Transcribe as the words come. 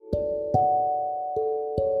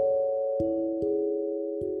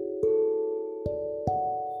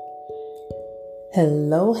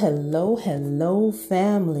Hello, hello, hello,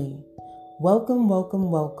 family. Welcome,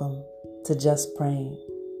 welcome, welcome to Just Praying.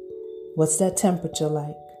 What's that temperature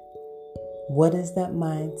like? What is that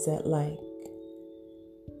mindset like?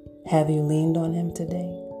 Have you leaned on Him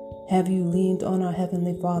today? Have you leaned on our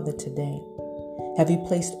Heavenly Father today? Have you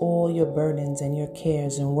placed all your burdens and your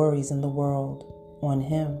cares and worries in the world on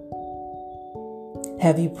Him?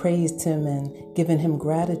 Have you praised Him and given Him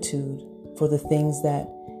gratitude for the things that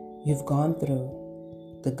you've gone through?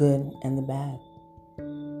 The good and the bad.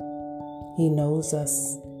 He knows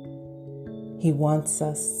us. He wants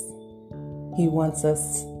us. He wants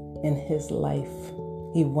us in His life.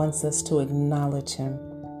 He wants us to acknowledge Him.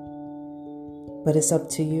 But it's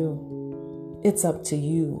up to you. It's up to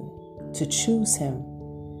you to choose Him.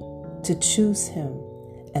 To choose Him.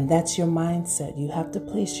 And that's your mindset. You have to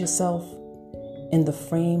place yourself in the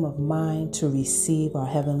frame of mind to receive our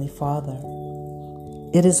Heavenly Father.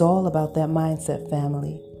 It is all about that mindset,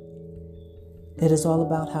 family. It is all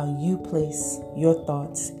about how you place your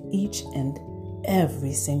thoughts each and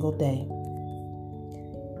every single day.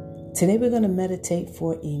 Today we're going to meditate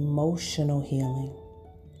for emotional healing.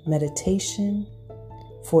 Meditation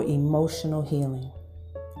for emotional healing.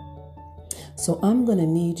 So I'm going to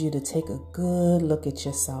need you to take a good look at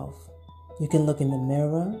yourself. You can look in the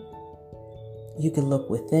mirror. You can look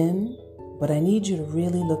within. But I need you to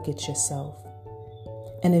really look at yourself.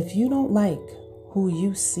 And if you don't like who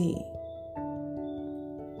you see,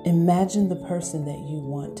 imagine the person that you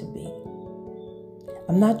want to be.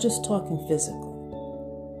 I'm not just talking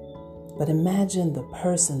physical, but imagine the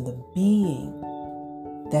person, the being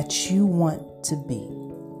that you want to be.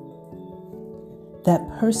 That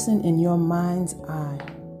person in your mind's eye,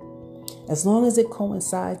 as long as it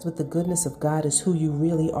coincides with the goodness of God, is who you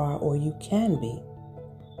really are or you can be.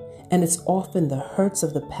 And it's often the hurts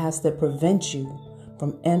of the past that prevent you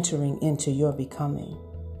from entering into your becoming.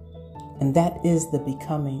 And that is the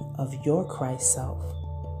becoming of your Christ self.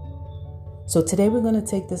 So today we're going to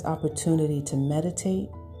take this opportunity to meditate,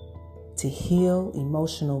 to heal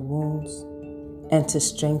emotional wounds, and to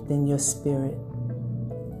strengthen your spirit.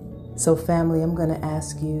 So family, I'm going to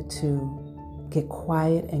ask you to get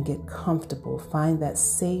quiet and get comfortable. Find that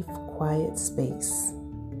safe, quiet space.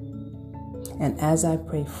 And as I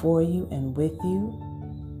pray for you and with you,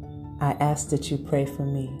 I ask that you pray for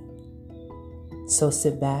me. So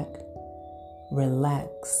sit back,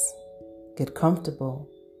 relax, get comfortable,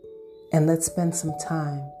 and let's spend some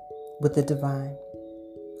time with the divine.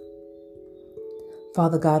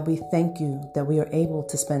 Father God, we thank you that we are able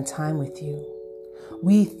to spend time with you.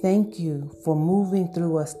 We thank you for moving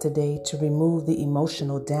through us today to remove the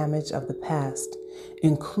emotional damage of the past,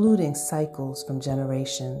 including cycles from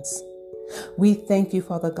generations. We thank you,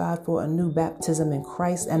 Father God, for a new baptism in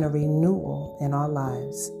Christ and a renewal in our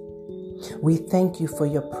lives. We thank you for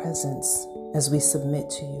your presence as we submit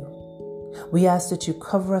to you. We ask that you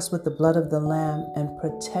cover us with the blood of the Lamb and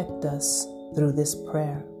protect us through this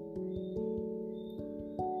prayer.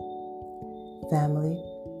 Family,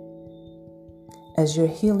 as your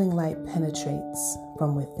healing light penetrates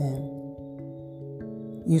from within,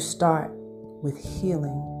 you start with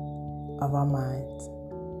healing of our minds.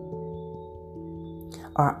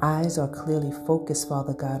 Our eyes are clearly focused,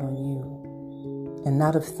 Father God, on you and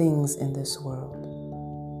not of things in this world.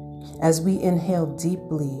 As we inhale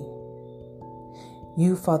deeply,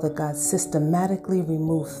 you, Father God, systematically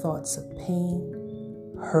remove thoughts of pain,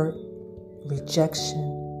 hurt,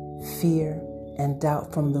 rejection, fear, and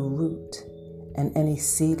doubt from the root and any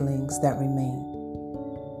seedlings that remain.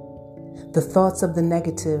 The thoughts of the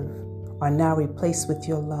negative are now replaced with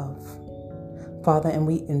your love, Father, and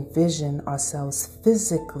we envision ourselves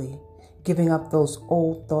physically giving up those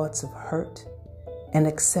old thoughts of hurt and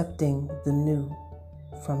accepting the new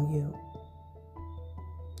from you.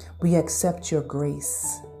 We accept your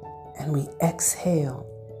grace and we exhale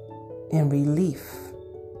in relief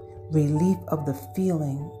of the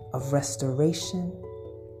feeling of restoration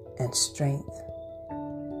and strength.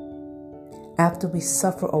 After we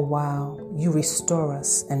suffer a while, you restore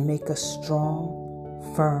us and make us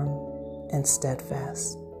strong, firm, and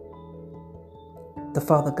steadfast. The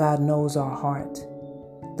Father God knows our heart,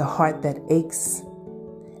 the heart that aches,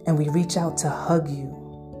 and we reach out to hug you.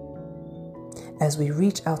 As we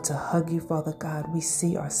reach out to hug you, Father God, we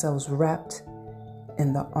see ourselves wrapped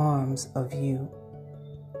in the arms of you.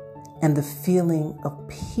 And the feeling of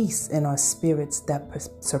peace in our spirits that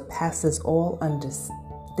surpasses all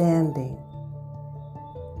understanding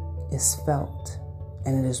is felt,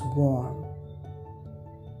 and it is warm.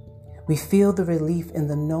 We feel the relief in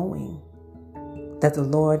the knowing that the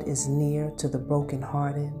Lord is near to the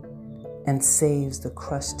brokenhearted and saves the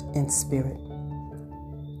crushed in spirit.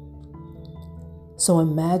 So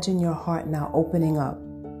imagine your heart now opening up,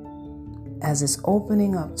 as it's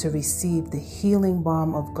opening up to receive the healing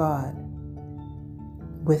balm of God.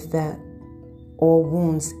 With that, all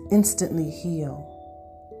wounds instantly heal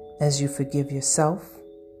as you forgive yourself,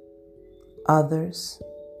 others,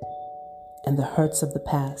 and the hurts of the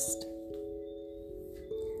past.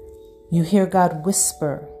 You hear God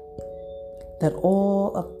whisper that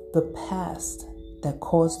all of the past that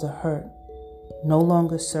caused the hurt no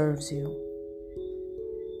longer serves you.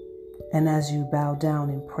 And as you bow down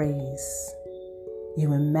in praise,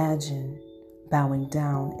 you imagine bowing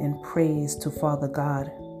down in praise to Father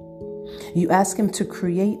God. You ask Him to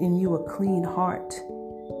create in you a clean heart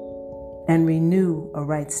and renew a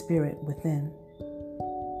right spirit within.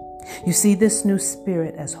 You see this new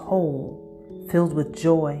spirit as whole, filled with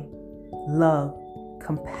joy, love,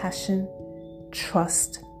 compassion,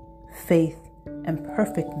 trust, faith, and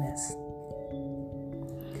perfectness.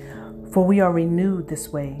 For we are renewed this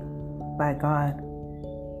way by God.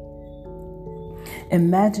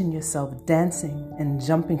 Imagine yourself dancing and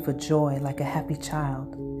jumping for joy like a happy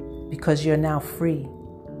child, because you're now free.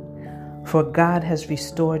 For God has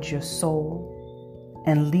restored your soul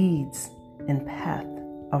and leads in path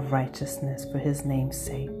of righteousness for His name's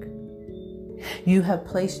sake. You have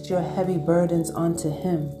placed your heavy burdens onto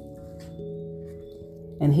Him,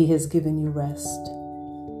 and He has given you rest.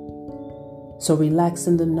 So relax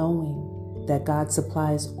in the knowing that God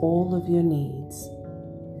supplies all of your needs,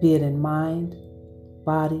 be it in mind,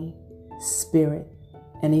 body, spirit,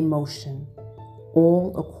 and emotion,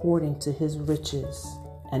 all according to His riches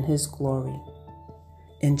and His glory.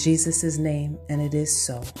 In Jesus' name, and it is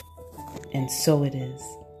so, and so it is.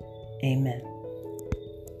 Amen.